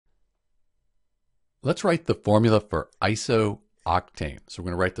Let's write the formula for isooctane. So we're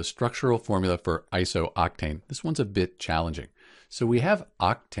going to write the structural formula for isooctane. This one's a bit challenging. So we have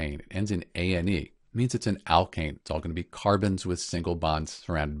octane, it ends in ane. It means it's an alkane. It's all going to be carbons with single bonds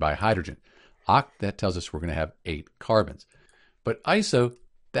surrounded by hydrogen. Oct, that tells us we're going to have 8 carbons. But iso,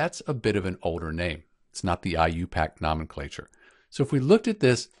 that's a bit of an older name. It's not the IUPAC nomenclature. So if we looked at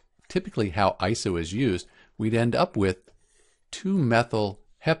this, typically how iso is used, we'd end up with 2-methyl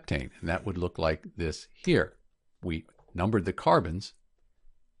heptane, and that would look like this here. We numbered the carbons.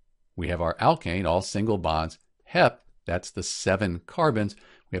 We have our alkane, all single bonds. Hep, that's the 7 carbons.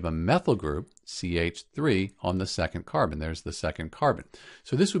 We have a methyl group, CH3, on the second carbon. There's the second carbon.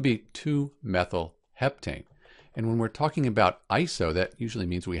 So this would be 2-methyl heptane. And when we're talking about iso, that usually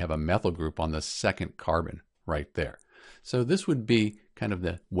means we have a methyl group on the second carbon right there. So this would be kind of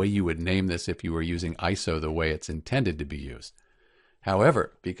the way you would name this if you were using iso the way it's intended to be used.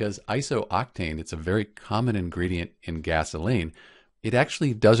 However, because isooctane, it's a very common ingredient in gasoline, it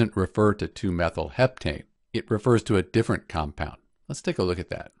actually doesn't refer to 2-methyl heptane. It refers to a different compound. Let's take a look at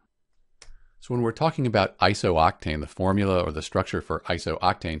that. So when we're talking about isooctane, the formula or the structure for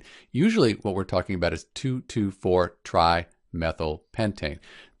isooctane, usually what we're talking about is 2,2,4-trimethylpentane.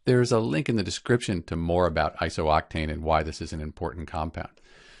 There's a link in the description to more about isooctane and why this is an important compound.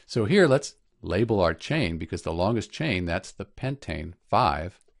 So here, let's label our chain, because the longest chain, that's the pentane,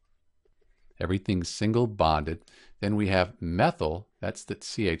 5. Everything's single bonded. Then we have methyl, that's the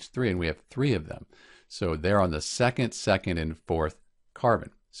CH3, and we have 3 of them. So they're on the second, and 4th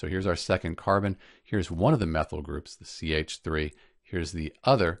carbon. So here's our second carbon. Here's one of the methyl groups, the CH3. Here's the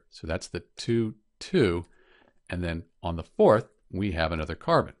other, so that's the 2,2. And then on the 4th, we have another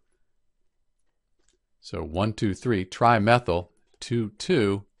carbon. So 1, 2, 3, trimethyl,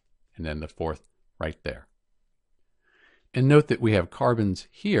 2,2, and then the 4th right there. And note that we have carbons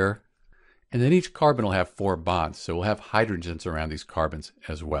here, and then each carbon will have 4 bonds, so we'll have hydrogens around these carbons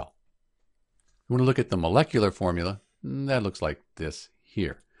as well. You want to look at the molecular formula, that looks like this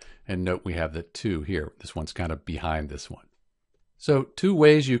here. And note we have the 2 here. This one's kind of behind this one. So 2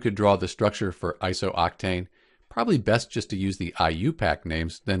 ways you could draw the structure for isooctane. Probably best just to use the IUPAC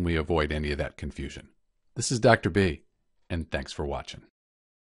names, then we avoid any of that confusion. This is Dr. B, and thanks for watching.